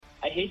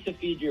hate to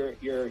feed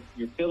your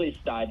Phillies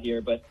side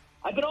here, but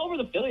I've been over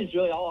the Phillies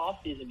really all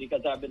offseason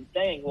because I've been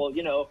saying, well,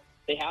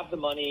 they have the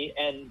money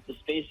and the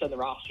space on the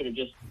roster to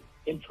just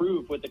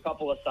improve with a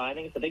couple of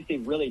signings. I think they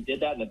really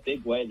did that in a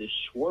big way. The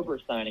Schwarber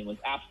signing was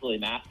absolutely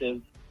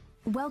massive.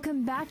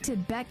 Welcome back to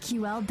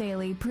BetQL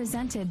Daily,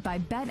 presented by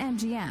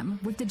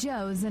BetMGM with the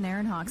Joes and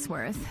Aaron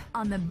Hawksworth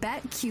on the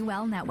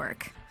BetQL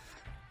Network.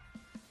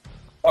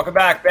 Welcome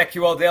back,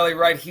 BetQL Daily,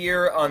 right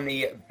here on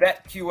the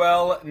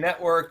BetQL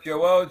Network.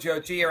 Joe O, Joe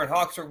G, Aaron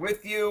Hawksworth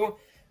with you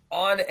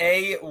on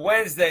a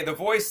Wednesday. The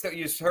voice that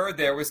you just heard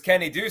there was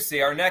Kenny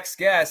Ducey, our next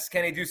guest.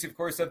 Kenny Ducey, of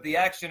course, of the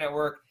Action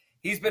Network.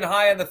 He's been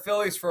high on the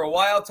Phillies for a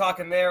while,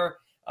 talking there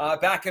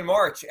back in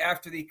March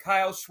after the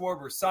Kyle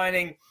Schwarber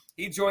signing.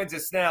 He joins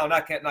us now,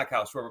 not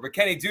Kyle Schwarber, but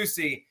Kenny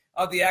Ducey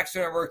of the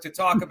Action Network to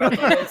talk about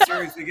the World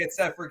Series we get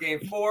set for Game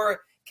 4.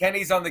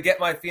 Kenny's on the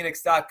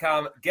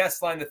GetMyPhoenix.com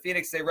guest line. The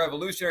Phoenix Day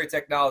revolutionary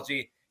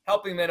technology,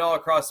 helping men all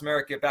across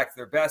America get back to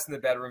their best in the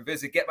bedroom.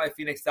 Visit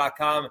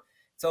GetMyPhoenix.com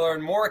to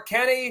learn more.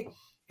 Kenny,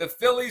 the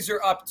Phillies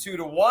are up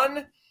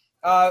 2-1.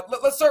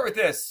 Let's start with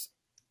this.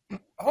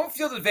 Home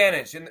field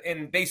advantage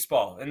in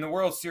baseball, in the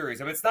World Series.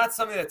 I mean, it's not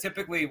something that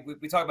typically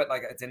we talk about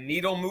like it's a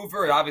needle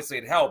mover. And obviously,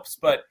 it helps,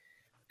 but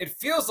it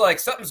feels like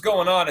something's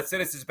going on at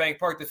Citizens Bank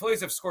Park. The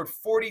Phillies have scored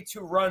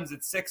 42 runs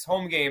at 6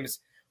 home games.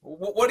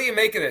 What do you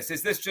make of this?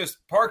 Is this just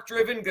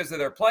park-driven because of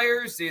their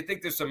players? Do you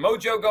think there's some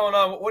mojo going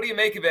on? What do you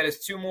make of it as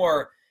 2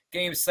 more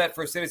games set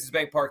for Citizens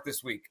Bank Park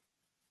this week?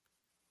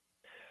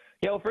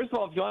 Yeah, well, first of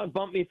all, if you want to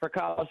bump me for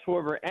Kyle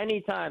Schwarber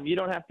anytime, you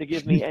don't have to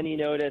give me any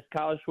notice.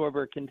 Kyle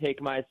Schwarber can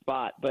take my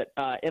spot. But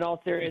in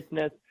all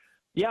seriousness,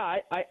 yeah,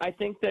 I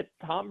think that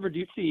Tom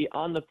Verducci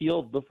on the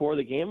field before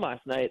the game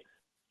last night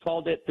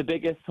called it the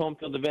biggest home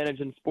field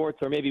advantage in sports,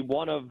 or maybe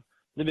one of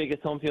the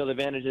biggest home field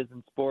advantages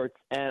in sports.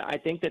 And I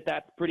think that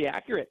that's pretty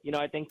accurate.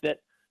 I think that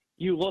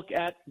you look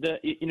at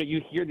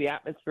you hear the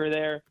atmosphere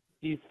there.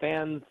 These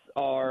fans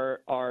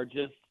are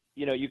just,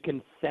 you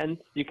can sense,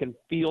 you can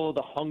feel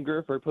the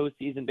hunger for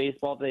postseason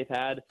baseball that they've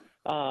had.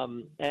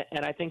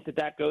 And I think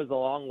that goes a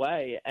long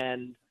way.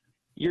 And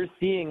you're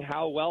seeing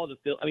how well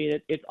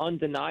it's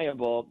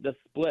undeniable, the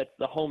splits,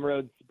 the home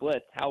road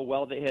splits, how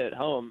well they hit at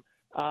home.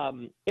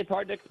 It's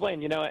hard to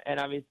explain, and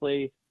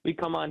obviously we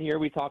come on here,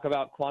 we talk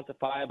about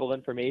quantifiable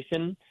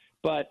information,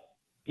 but,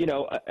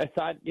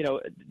 aside,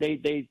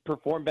 they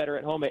perform better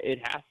at home. It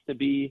has to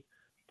be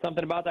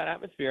something about that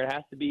atmosphere. It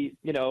has to be,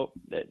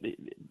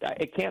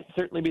 it can't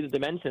certainly be the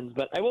dimensions,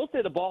 but I will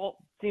say the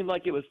ball seemed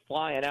like it was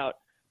flying out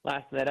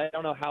last night. I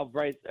don't know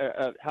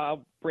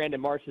how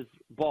Brandon Marsh's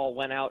ball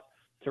went out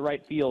to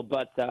right field,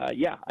 but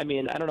yeah, I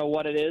mean, I don't know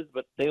what it is,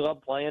 but they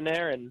love playing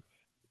there, and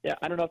yeah,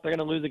 I don't know if they're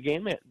going to lose the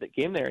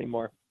game there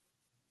anymore.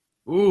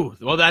 Ooh,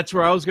 well, that's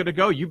where I was going to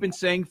go. You've been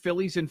saying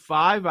Phillies in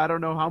 5. I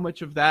don't know how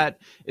much of that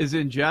is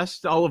in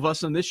jest. All of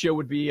us on this show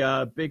would be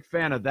a big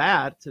fan of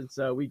that since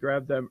we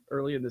grabbed them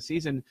early in the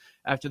season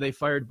after they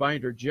fired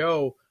Binder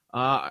Joe.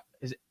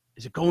 Is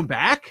it going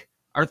back?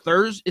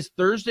 Is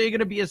Thursday going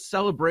to be a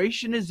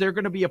celebration? Is there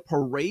going to be a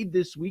parade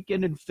this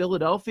weekend in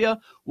Philadelphia?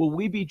 Will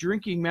we be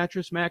drinking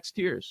Mattress Max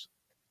tears?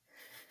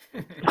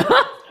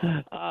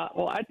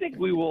 Well, I think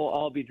we will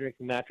all be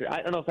drinking Mattress.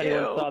 I don't know if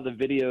anyone saw the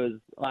videos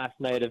last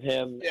night of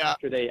him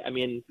after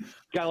kind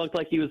of looked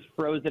like he was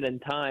frozen in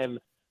time.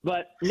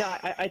 But no,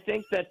 I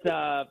think that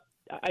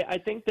I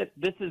think that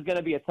this is going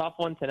to be a tough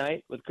one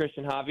tonight with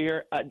Christian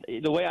Javier.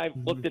 The way I've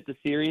looked at the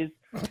series,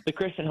 the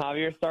Christian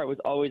Javier start was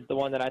always the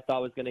one that I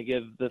thought was going to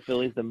give the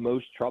Phillies the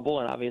most trouble,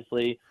 and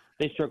obviously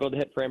they struggled to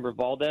hit Framber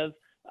Valdez.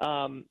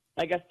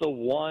 I guess the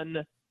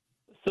one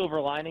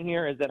silver lining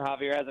here is that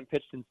Javier hasn't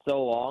pitched in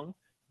so long,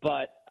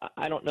 but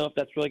I don't know if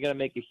that's really going to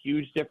make a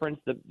huge difference.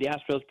 The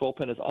Astros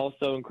bullpen is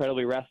also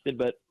incredibly rested,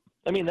 but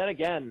I mean, then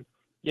again,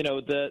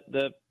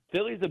 the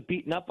Phillies have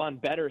beaten up on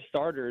better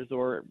starters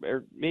or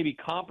maybe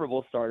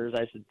comparable starters,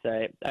 I should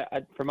say.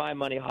 For my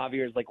money,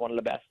 Javier is like one of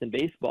the best in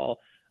baseball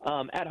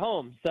at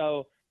home.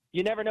 So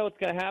you never know what's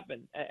going to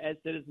happen at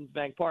Citizens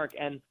Bank Park.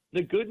 And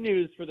the good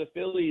news for the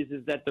Phillies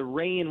is that the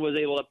rain was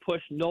able to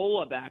push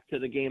Nola back to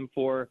the Game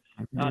 4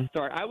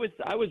 start. I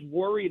was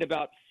worried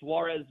about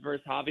Suarez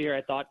versus Javier.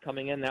 I thought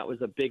coming in that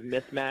was a big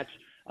mismatch.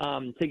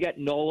 To get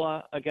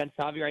Nola against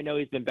Javier, I know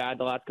he's been bad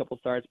the last couple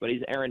starts, but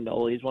he's Aaron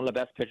Nola. He's one of the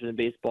best pitchers in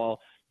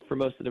baseball for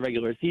most of the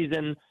regular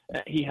season.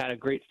 He had a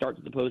great start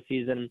to the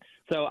postseason.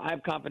 So I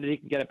have confidence he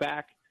can get it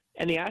back.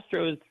 And the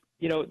Astros,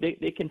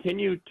 they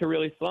continue to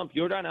really slump.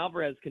 Yordan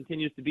Alvarez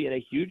continues to be in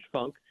a huge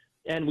funk.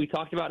 And we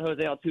talked about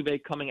Jose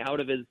Altuve coming out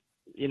of his,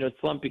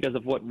 slump because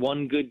of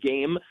one good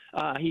game.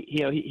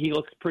 He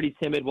looks pretty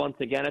timid once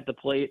again at the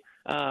plate.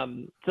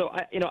 So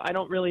I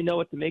don't really know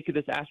what to make of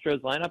this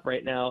Astros lineup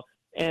right now.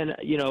 And,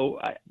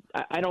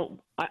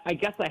 I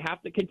guess I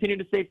have to continue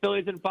to say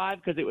Phillies in 5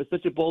 because it was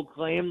such a bold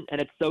claim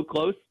and it's so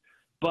close.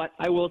 But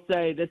I will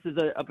say this is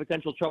a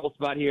potential trouble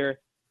spot here.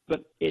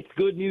 But it's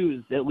good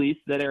news, at least,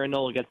 that Aaron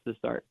Nola gets to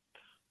start.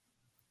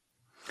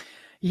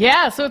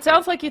 Yeah, so it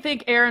sounds like you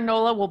think Aaron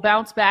Nola will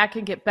bounce back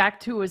and get back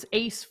to his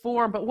ace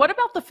form. But what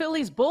about the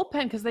Phillies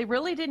bullpen? Because they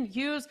really didn't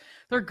use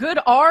their good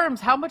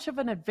arms. How much of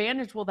an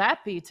advantage will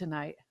that be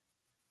tonight?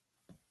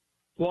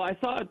 Well, I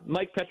saw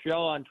Mike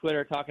Petriello on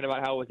Twitter talking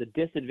about how it was a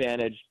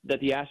disadvantage that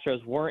the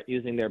Astros weren't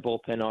using their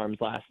bullpen arms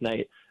last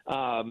night.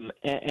 I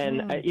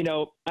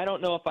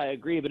don't know if I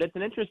agree, but it's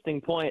an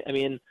interesting point. I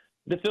mean,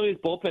 the Phillies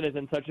bullpen is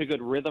in such a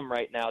good rhythm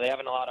right now. They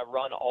haven't allowed to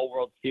run all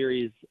World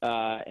Series,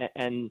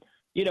 to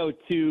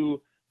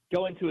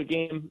go into a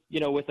game,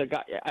 with a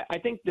guy. I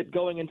think that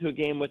going into a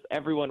game with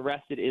everyone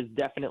rested is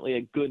definitely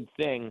a good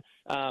thing.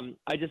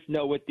 I just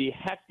know with the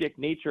hectic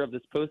nature of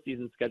this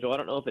postseason schedule, I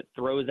don't know if it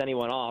throws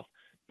anyone off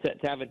to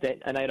have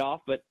a night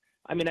off. But,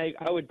 I mean, I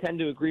would tend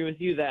to agree with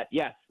you that,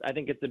 yes, I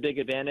think it's a big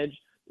advantage.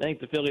 I think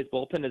the Phillies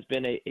bullpen has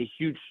been a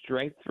huge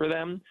strength for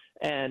them.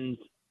 And,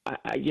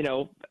 I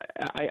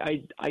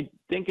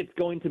think it's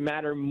going to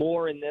matter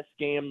more in this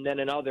game than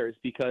in others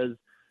because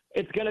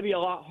it's going to be a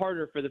lot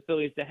harder for the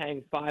Phillies to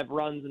hang 5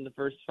 runs in the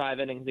first 5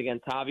 innings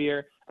against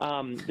Javier.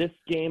 This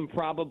game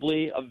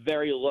probably a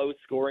very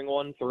low-scoring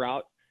one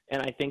throughout,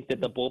 and I think that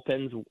the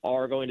bullpens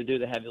are going to do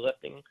the heavy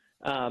lifting.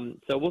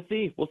 So we'll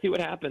see. We'll see what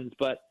happens,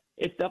 but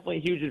it's definitely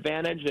a huge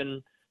advantage,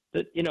 and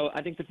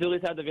I think the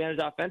Phillies have the advantage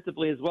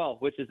offensively as well,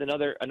 which is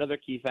another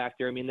key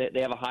factor. I mean,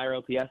 they have a higher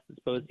OPS this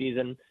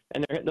postseason,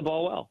 and they're hitting the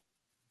ball well.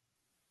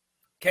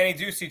 Kenny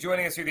Ducey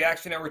joining us here, the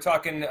Action Network,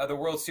 talking the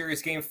World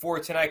Series Game 4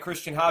 tonight,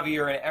 Christian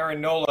Javier and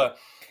Aaron Nola.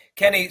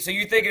 Kenny, so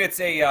you thinking it's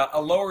a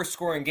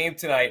lower-scoring game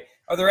tonight.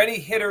 Are there any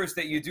hitters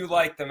that you do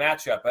like the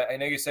matchup? I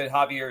know you said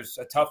Javier's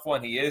a tough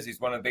one. He is. He's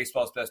one of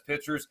baseball's best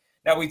pitchers.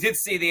 Now, we did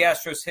see the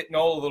Astros hit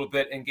Nola a little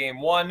bit in Game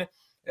 1.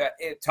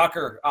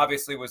 Tucker,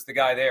 obviously, was the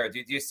guy there.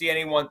 Do you see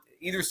anyone,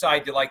 either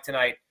side, you like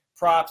tonight?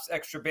 Props,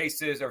 extra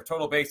bases, or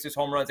total bases,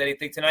 home runs,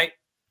 anything tonight?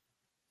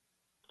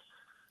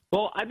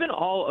 Well, I've been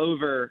all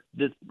over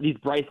these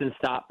Bryson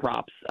Stott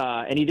props,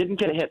 and he didn't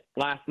get a hit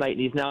last night,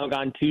 and he's now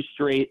gone 2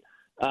 straight.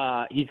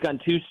 He's gone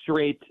 2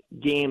 straight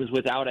games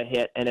without a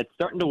hit, and it's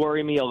starting to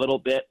worry me a little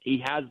bit.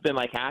 He has been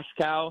my cash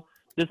cow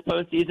this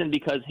postseason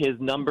because his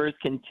numbers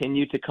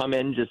continue to come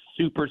in just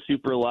super,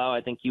 super low.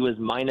 I think he was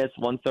minus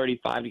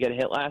 135 to get a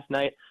hit last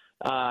night,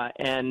 I'm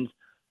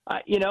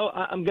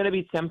going to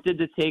be tempted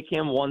to take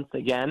him once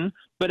again,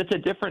 but it's a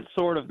different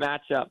sort of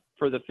matchup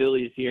for the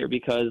Phillies here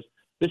because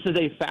this is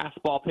a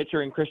fastball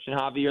pitcher in Christian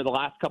Javier. The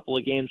last couple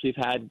of games we've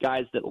had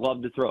guys that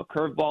love to throw a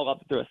curveball, love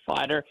to throw a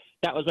slider.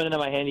 That was winning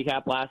my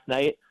handicap last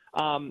night.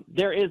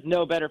 There is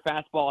no better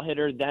fastball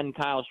hitter than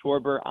Kyle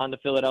Schwarber on the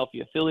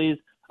Philadelphia Phillies.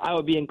 I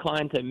would be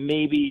inclined to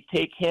maybe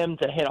take him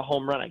to hit a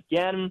home run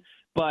again,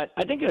 but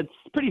I think a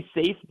pretty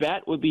safe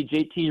bet would be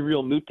JT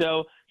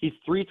Realmuto. He's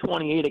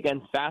 328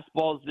 against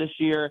fastballs this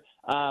year.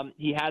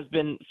 He has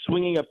been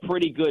swinging a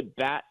pretty good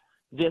bat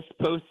this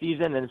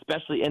postseason, and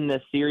especially in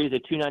this series, a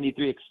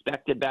 293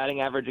 expected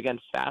batting average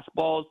against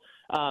fastballs,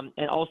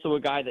 and also a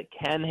guy that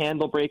can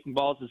handle breaking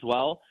balls as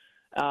well.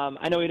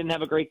 I know he didn't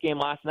have a great game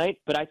last night,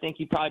 but I think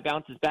he probably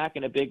bounces back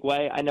in a big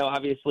way. I know,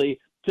 obviously,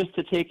 just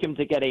to take him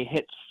to get a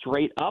hit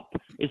straight up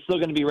is still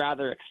going to be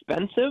rather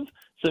expensive,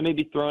 so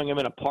maybe throwing him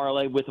in a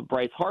parlay with a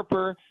Bryce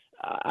Harper,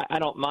 I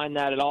don't mind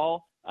that at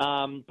all.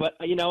 But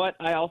you know what?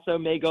 I also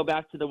may go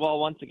back to the well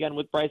once again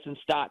with Bryson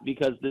Stott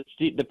because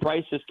the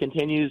price just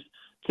continues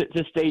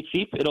to stay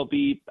cheap. It'll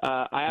be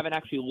I haven't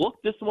actually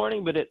looked this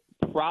morning, but it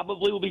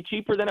probably will be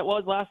cheaper than it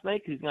was last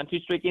night because he's gone 2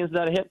 straight games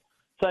without a hit.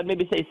 So I'd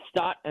maybe say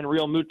Stott and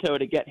Realmuto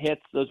to get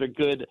hits. Those are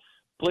good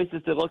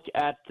places to look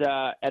at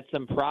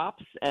some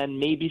props, and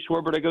maybe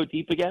Schwarber to go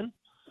deep again.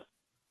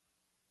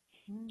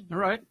 All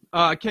right.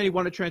 Kenny,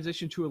 want to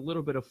transition to a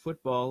little bit of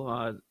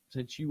football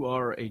since you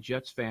are a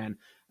Jets fan.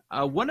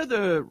 One of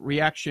the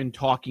reaction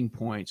talking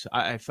points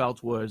I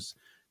felt was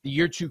the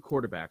year 2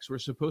 quarterbacks. We're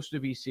supposed to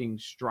be seeing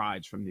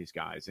strides from these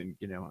guys. And,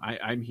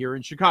 I'm here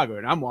in Chicago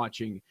and I'm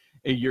watching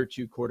a year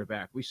 2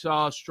 quarterback. We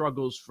saw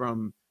struggles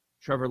from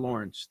Trevor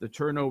Lawrence, the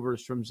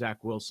turnovers from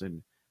Zach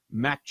Wilson,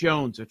 Mac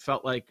Jones. It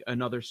felt like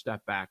another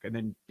step back. And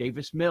then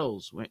Davis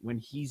Mills, when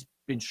he's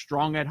been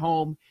strong at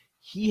home,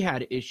 he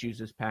had issues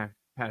this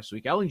past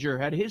week. Ellinger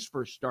had his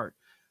first start.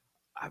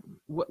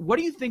 What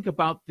do you think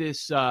about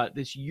this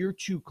year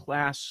 2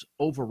 class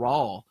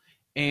overall?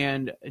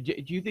 And do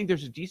you think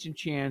there's a decent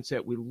chance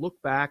that we look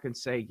back and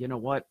say, you know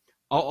what,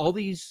 all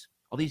these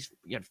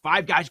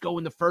 5 guys go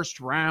in the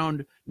first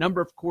round, number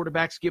of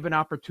quarterbacks given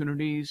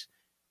opportunities,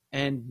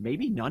 and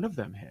maybe none of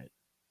them hit?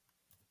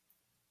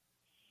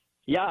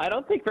 Yeah, I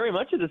don't think very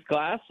much of this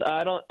class.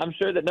 I'm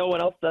sure that no one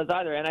else does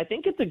either. And I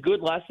think it's a good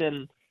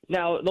lesson.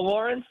 Now, the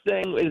Lawrence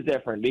thing is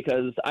different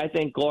because I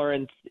think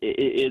Lawrence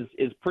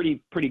is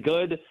pretty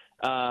good.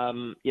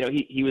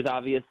 He was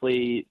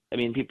obviously,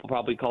 people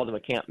probably called him a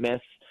can't miss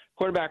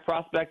quarterback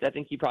prospect. I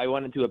think he probably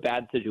went into a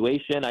bad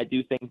situation. I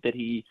do think that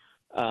he,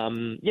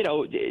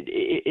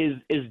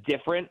 is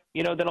different,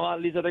 than a lot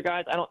of these other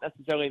guys. I don't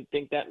necessarily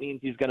think that means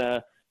he's going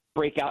to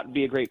break out and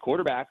be a great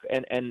quarterback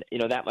and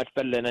that much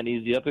better than any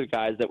of the other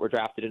guys that were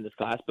drafted in this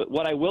class. But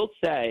what I will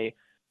say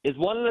is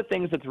one of the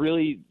things that's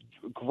really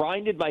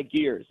grinded my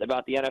gears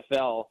about the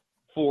NFL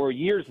for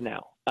years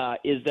now,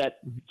 is that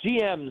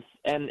GMs,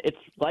 and it's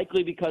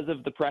likely because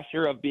of the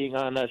pressure of being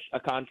on a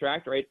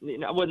contract, right?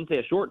 I wouldn't say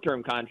a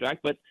short-term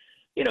contract, but,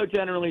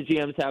 generally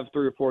GMs have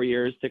 3 or 4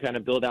 years to kind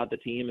of build out the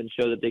team and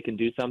show that they can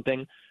do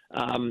something.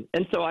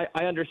 And so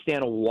I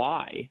understand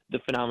why the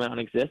phenomenon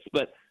exists,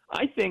 but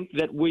I think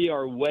that we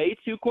are way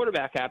too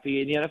quarterback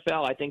happy in the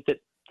NFL. I think that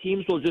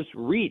teams will just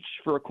reach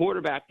for a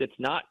quarterback that's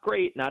not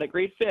great, not a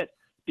great fit,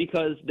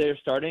 because they're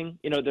starting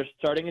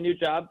a new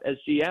job as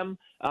GM.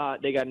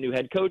 They got a new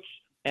head coach,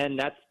 and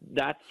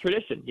that's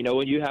tradition.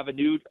 When you have a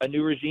new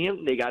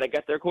regime, they got to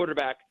get their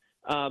quarterback.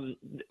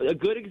 A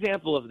good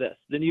example of this,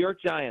 the New York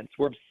Giants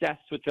were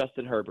obsessed with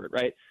Justin Herbert,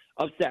 right?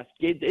 Obsessed.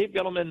 Dave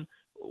Gettleman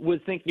was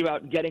thinking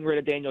about getting rid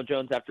of Daniel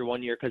Jones after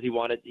 1 year because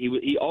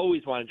he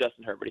always wanted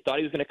Justin Herbert. He thought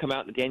he was going to come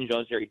out in the Daniel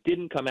Jones year. He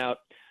didn't come out.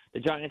 The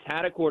Giants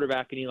had a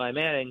quarterback in Eli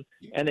Manning,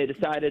 and they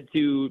decided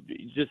to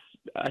just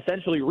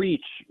essentially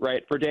reach,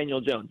 right, for Daniel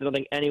Jones. I don't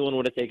think anyone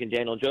would have taken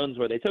Daniel Jones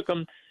where they took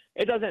him.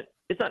 It's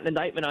not an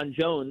indictment on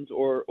Jones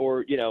or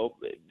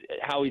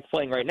how he's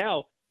playing right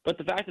now, but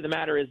the fact of the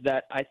matter is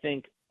that I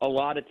think a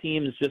lot of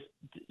teams, just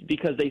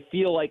because they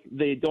feel like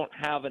they don't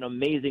have an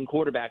amazing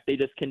quarterback, they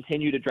just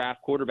continue to draft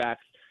quarterbacks.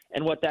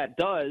 And what that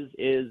does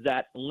is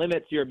that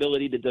limits your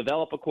ability to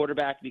develop a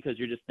quarterback because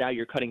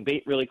you're cutting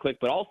bait really quick,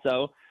 but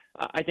also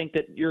I think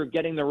that you're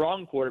getting the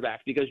wrong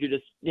quarterback because you're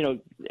just,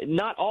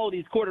 not all of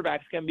these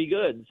quarterbacks can be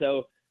good.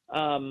 So,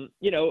 and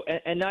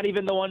not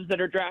even the ones that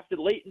are drafted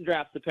late in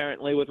drafts,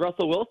 apparently, with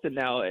Russell Wilson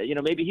now,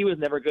 maybe he was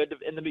never good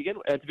to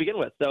begin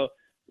with. So,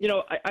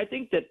 I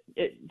think that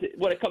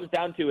what it comes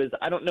down to is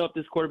I don't know if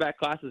this quarterback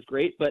class is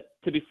great, but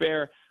to be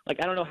fair, I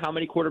don't know how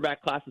many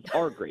quarterback classes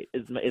are great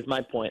is my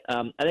point.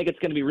 I think it's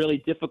going to be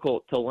really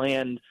difficult to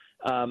land,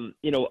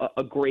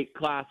 a great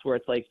class where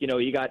it's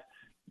you got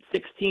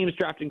 6 teams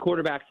drafting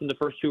quarterbacks in the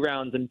first 2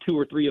 rounds and 2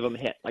 or 3 of them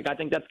hit. I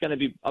think that's going to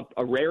be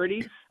a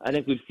rarity. I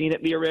think we've seen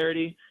it be a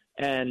rarity.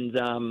 And,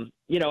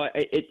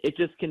 it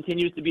just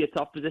continues to be a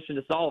tough position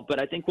to solve.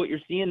 But I think what you're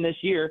seeing this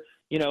year,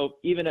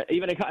 even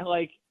a guy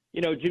like,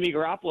 Jimmy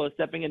Garoppolo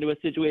stepping into a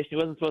situation he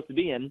wasn't supposed to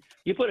be in,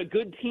 you put a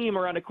good team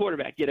around a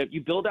quarterback.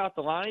 You build out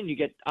the line, you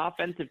get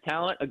offensive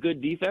talent, a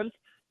good defense.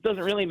 It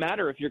doesn't really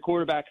matter if your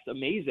quarterback's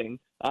amazing.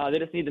 They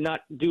just need to not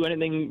do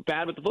anything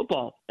bad with the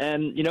football.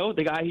 And,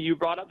 the guy who you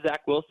brought up,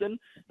 Zach Wilson,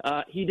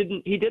 he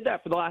did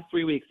that for the last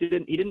 3 weeks. He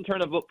didn't turn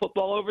the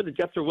football over. The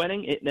Jets are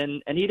winning,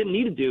 and he didn't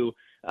need to do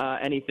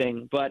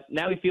anything. But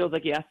now he feels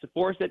like he has to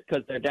force it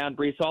because they're down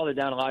Breece Hall, they're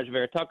down Elijah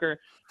Vera Tucker,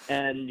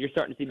 and you're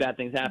starting to see bad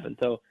things happen.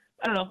 So,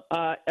 I don't know.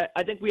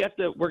 I think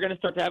we're going to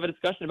start to have a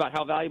discussion about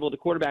how valuable the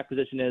quarterback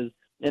position is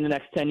in the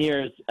next 10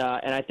 years.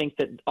 And I think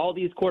that all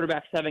these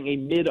quarterbacks having a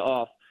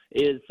mid-off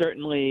is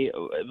certainly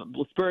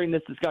sparring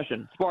this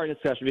discussion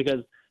because,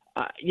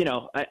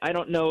 I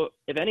don't know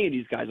if any of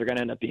these guys are going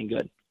to end up being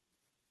good.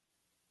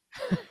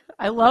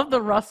 I love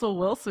the Russell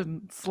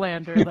Wilson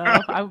slander, though.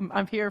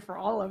 I'm here for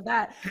all of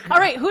that. All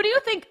right, who do you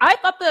think? I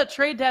thought the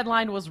trade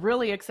deadline was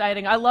really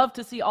exciting. I love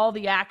to see all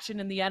the action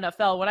in the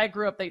NFL. When I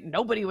grew up,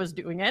 nobody was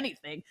doing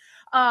anything.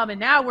 And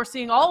now we're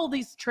seeing all of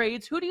these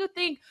trades. Who do you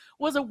think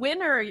was a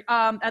winner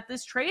at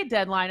this trade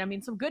deadline? I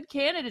mean, some good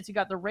candidates. You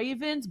got the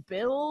Ravens,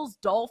 Bills,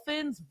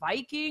 Dolphins,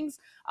 Vikings.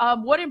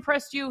 What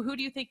impressed you? Who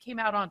do you think came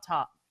out on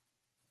top?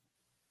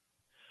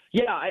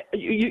 Yeah, I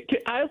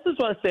also just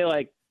want to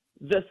say,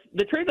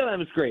 the trade deadline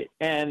was great,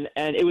 and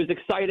it was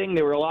exciting.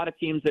 There were a lot of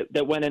teams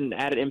that went in and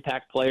added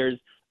impact players.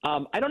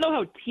 I don't know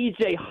how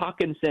T.J.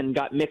 Hawkinson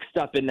got mixed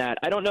up in that.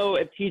 I don't know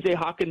if T.J.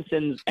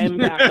 Hawkinson's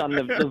impact on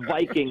the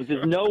Vikings is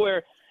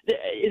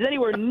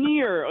anywhere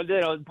near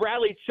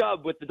Bradley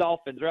Chubb with the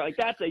Dolphins, right?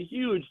 That's a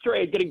huge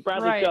trade, getting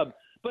Bradley Chubb.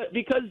 But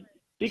because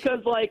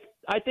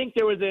I think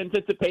there was the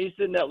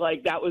anticipation that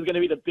that was going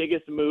to be the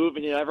biggest move,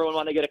 and everyone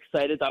wanted to get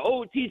excited.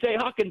 T.J.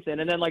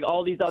 Hawkinson, and then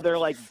all these other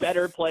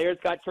better players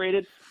got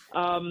traded.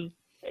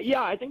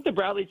 Yeah, I think the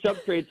Bradley Chubb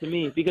trade to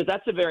me, because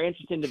that's a very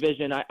interesting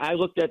division. I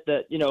looked at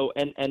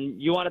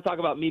and you want to talk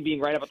about me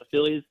being right about the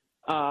Phillies.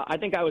 I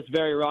think I was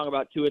very wrong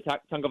about Tua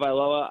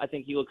Tagovailoa. I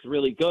think he looks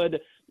really good.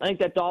 I think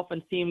that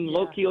Dolphins team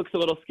low-key looks a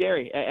little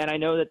scary, and I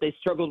know that they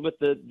struggled with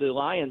the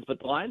Lions, but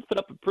the Lions put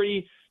up a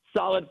pretty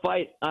solid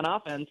fight on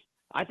offense.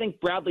 I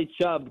think Bradley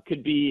Chubb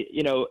could be,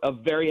 a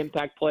very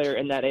impact player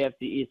in that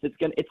AFC East.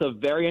 It's a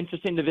very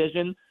interesting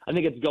division. I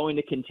think it's going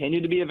to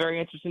continue to be a very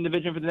interesting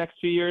division for the next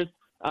few years.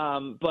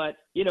 But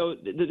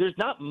there's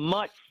not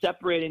much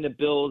separating the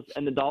Bills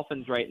and the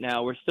Dolphins right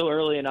now. We're still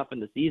early enough in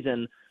the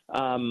season.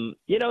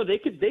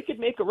 They could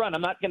make a run.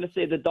 I'm not going to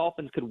say the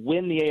Dolphins could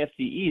win the AFC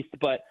East,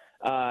 but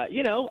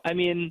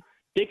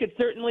they could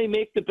certainly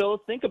make the Bills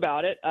think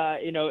about it.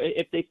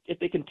 If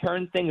they can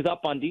turn things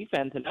up on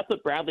defense, and that's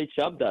what Bradley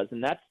Chubb does,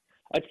 and that's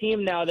a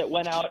team now that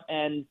went out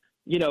and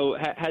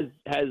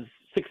has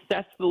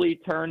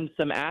successfully turned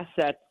some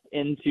assets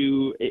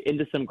into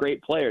some great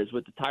players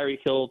with the Tyreek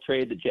Hill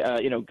trade,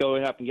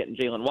 going up and getting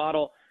Jalen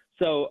Waddle.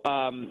 So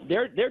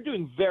they're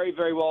doing very,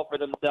 very well for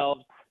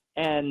themselves.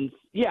 And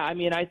yeah,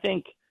 I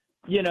think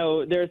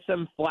there's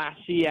some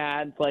flashy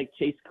ads like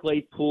Chase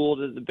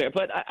Claypool,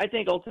 but I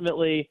think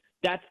ultimately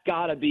that's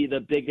got to be the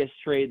biggest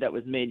trade that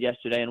was made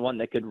yesterday, and one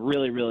that could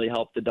really, really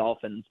help the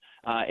Dolphins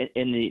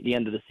in the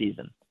end of the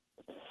season.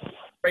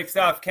 Great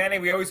stuff, Kenny.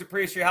 We always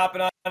appreciate you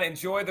hopping on.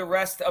 Enjoy the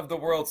rest of the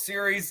World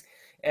Series,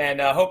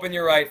 and hoping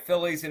you're right.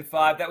 Phillies in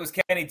 5. That was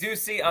Kenny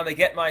Ducey on the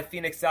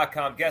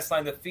GetMyPhoenix.com guest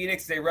line. The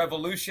Phoenix is a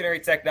revolutionary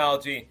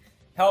technology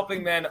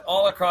helping men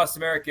all across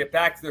America get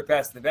back to their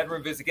best in the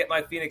bedroom. Visit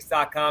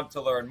GetMyPhoenix.com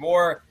to learn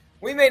more.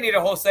 We may need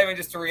a whole segment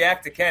just to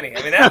react to Kenny.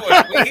 I mean,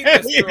 he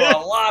just threw a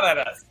lot at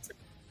us.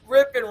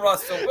 Ripping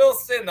Russell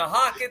Wilson, the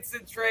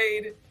Hawkinson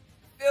trade,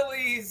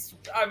 Phillies.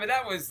 I mean,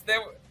 it's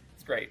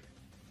great.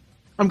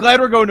 I'm glad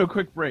we're going to a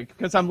quick break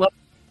because I'm loving.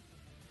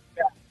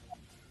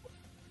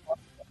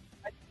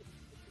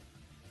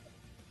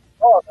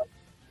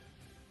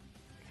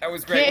 That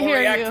was great. We'll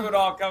react to it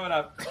all coming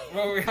up.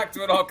 We'll react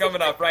to it all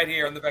coming up right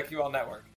here on the BetQL Network.